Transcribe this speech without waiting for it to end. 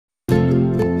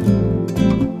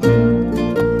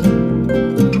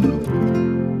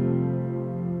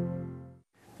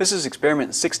This is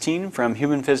experiment 16 from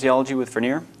Human Physiology with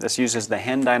Vernier. This uses the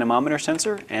hand dynamometer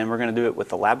sensor, and we're going to do it with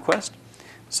the LabQuest.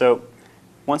 So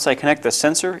once I connect the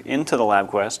sensor into the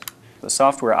LabQuest, the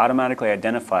software automatically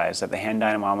identifies that the hand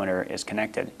dynamometer is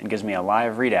connected and gives me a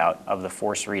live readout of the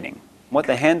force reading. What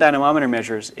the hand dynamometer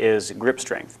measures is grip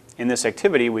strength. In this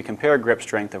activity, we compare grip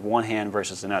strength of one hand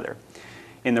versus another.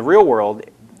 In the real world,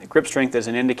 grip strength is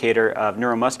an indicator of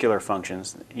neuromuscular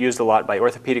functions used a lot by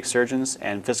orthopedic surgeons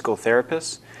and physical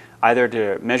therapists, either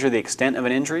to measure the extent of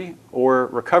an injury or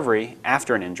recovery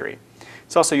after an injury.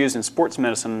 It's also used in sports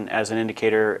medicine as an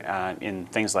indicator in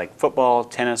things like football,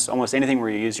 tennis, almost anything where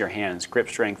you use your hands. Grip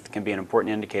strength can be an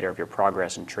important indicator of your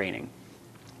progress in training.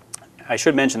 I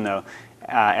should mention though,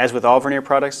 as with all Vernier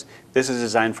products, this is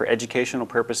designed for educational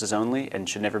purposes only and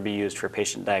should never be used for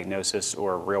patient diagnosis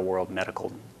or real-world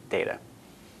medical data.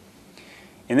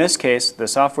 In this case, the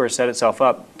software set itself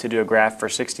up to do a graph for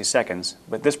 60 seconds,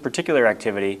 but this particular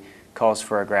activity calls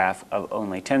for a graph of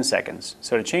only 10 seconds.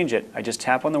 So to change it, I just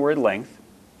tap on the word length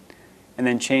and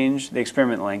then change the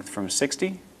experiment length from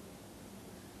 60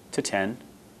 to 10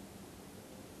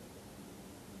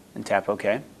 and tap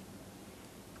OK.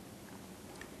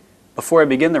 Before I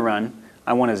begin the run,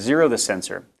 I want to zero the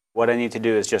sensor. What I need to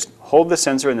do is just hold the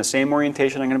sensor in the same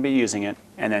orientation I'm going to be using it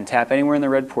and then tap anywhere in the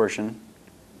red portion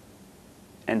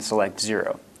and select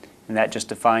 0. And that just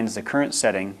defines the current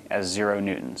setting as 0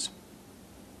 newtons.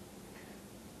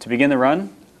 To begin the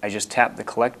run, I just tap the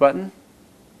collect button.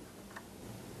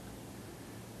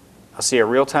 I'll see a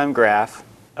real-time graph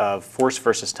of force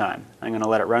versus time. I'm going to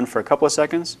let it run for a couple of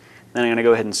seconds, then I'm going to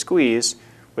go ahead and squeeze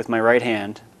with my right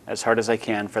hand as hard as I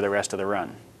can for the rest of the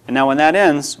run. And now when that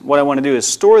ends, what I want to do is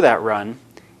store that run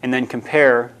and then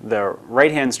compare the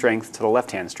right hand strength to the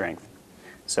left hand strength.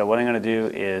 So what I'm going to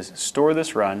do is store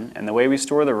this run, and the way we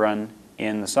store the run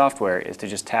in the software is to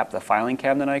just tap the filing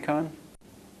cabinet icon.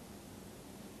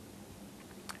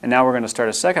 And now we're going to start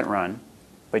a second run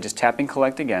by just tapping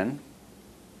collect again.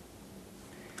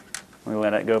 We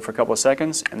let it go for a couple of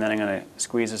seconds, and then I'm going to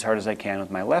squeeze as hard as I can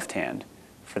with my left hand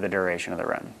for the duration of the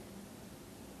run.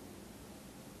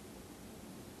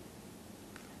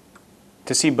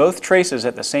 To see both traces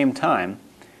at the same time,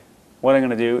 what I'm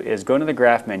going to do is go into the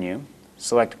graph menu,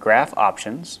 select Graph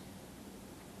Options,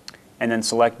 and then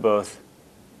select both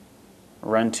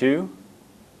Run 2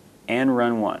 and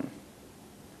Run 1. And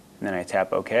then I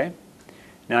tap OK.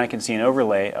 Now I can see an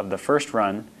overlay of the first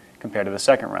run compared to the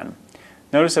second run.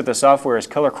 Notice that the software has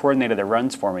color coordinated the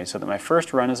runs for me so that my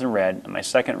first run is in red and my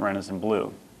second run is in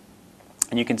blue.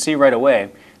 And you can see right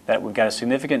away that we've got a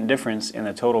significant difference in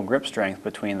the total grip strength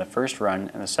between the first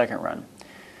run and the second run.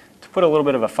 To put a little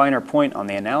bit of a finer point on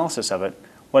the analysis of it,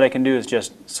 what I can do is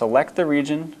just select the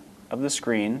region of the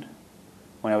screen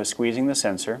when I was squeezing the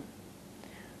sensor,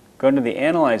 go into the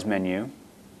Analyze menu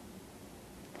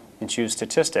and choose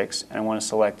Statistics, and I want to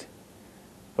select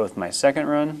both my second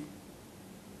run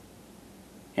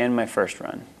and my first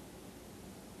run.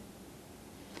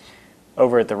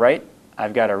 Over at the right,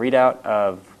 I've got a readout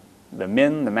of the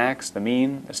min, the max, the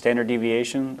mean, the standard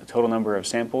deviation, the total number of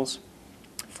samples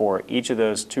for each of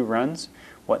those two runs.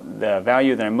 The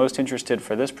value that I'm most interested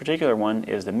for this particular one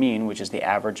is the mean, which is the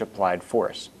average applied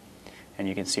force. And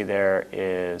you can see there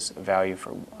is a value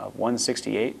for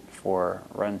 168 for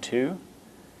run 2,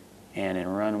 and in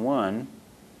run 1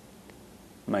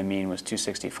 my mean was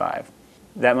 265.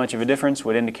 That much of a difference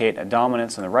would indicate a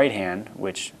dominance in the right hand,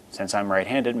 which, since I'm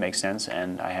right-handed, makes sense,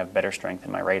 and I have better strength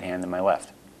in my right hand than my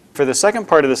left. For the second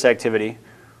part of this activity,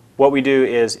 what we do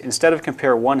is, instead of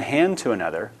compare one hand to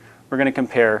another, we're going to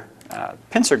compare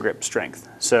pincer grip strength.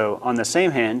 So on the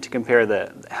same hand, to compare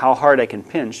how hard I can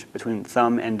pinch between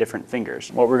thumb and different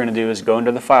fingers. What we're going to do is go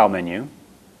into the File menu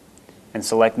and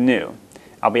select New.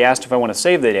 I'll be asked if I want to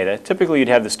save the data. Typically you'd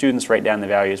have the students write down the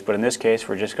values, but in this case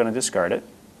we're just going to discard it.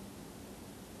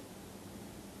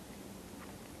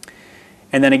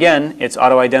 And then again, it's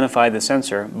auto-identified the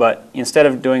sensor, but instead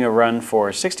of doing a run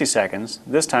for 60 seconds,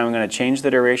 this time I'm going to change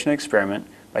the duration of the experiment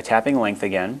by tapping length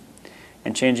again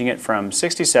and changing it from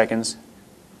 60 seconds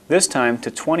this time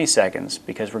to 20 seconds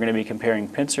because we're going to be comparing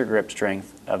pincer grip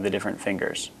strength of the different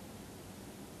fingers.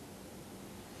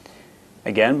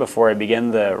 Again, before I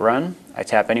begin the run, I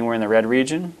tap anywhere in the red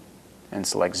region and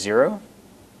select 0,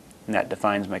 and that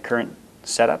defines my current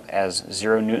setup as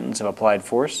 0 newtons of applied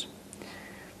force.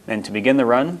 Then to begin the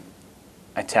run,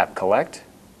 I tap collect,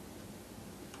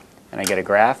 and I get a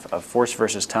graph of force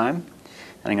versus time.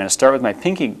 And I'm going to start with my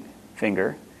pinky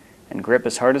finger and grip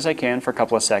as hard as I can for a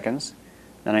couple of seconds.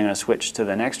 Then I'm going to switch to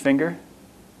the next finger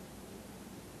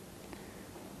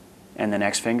and the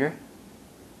next finger.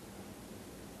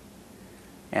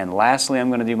 And lastly, I'm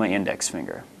going to do my index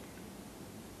finger.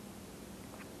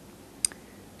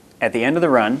 At the end of the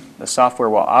run, the software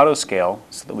will auto-scale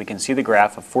so that we can see the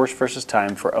graph of force versus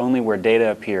time for only where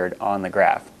data appeared on the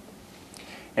graph.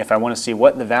 If I want to see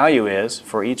what the value is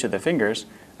for each of the fingers,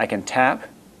 I can tap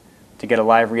to get a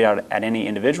live readout at any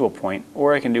individual point,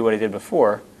 or I can do what I did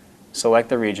before, select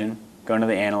the region, go into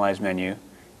the Analyze menu,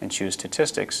 and choose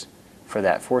Statistics for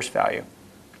that force value.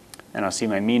 And I'll see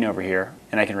my mean over here,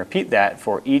 and I can repeat that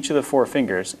for each of the 4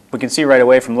 fingers. We can see right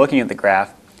away from looking at the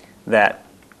graph that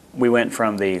we went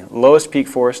from the lowest peak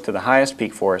force to the highest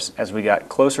peak force as we got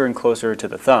closer and closer to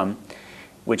the thumb,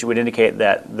 which would indicate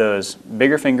that those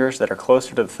bigger fingers that are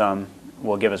closer to the thumb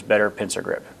will give us better pincer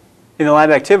grip. In the lab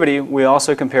activity, we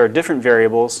also compare different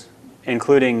variables,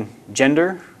 including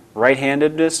gender,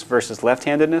 right-handedness versus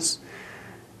left-handedness,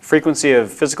 frequency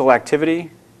of physical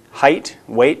activity, height,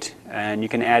 weight, and you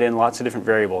can add in lots of different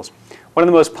variables. One of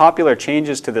the most popular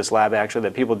changes to this lab actually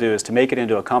that people do is to make it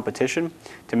into a competition,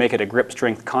 to make it a grip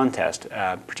strength contest.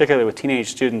 Particularly with teenage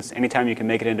students, anytime you can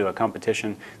make it into a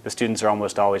competition, the students are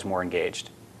almost always more engaged.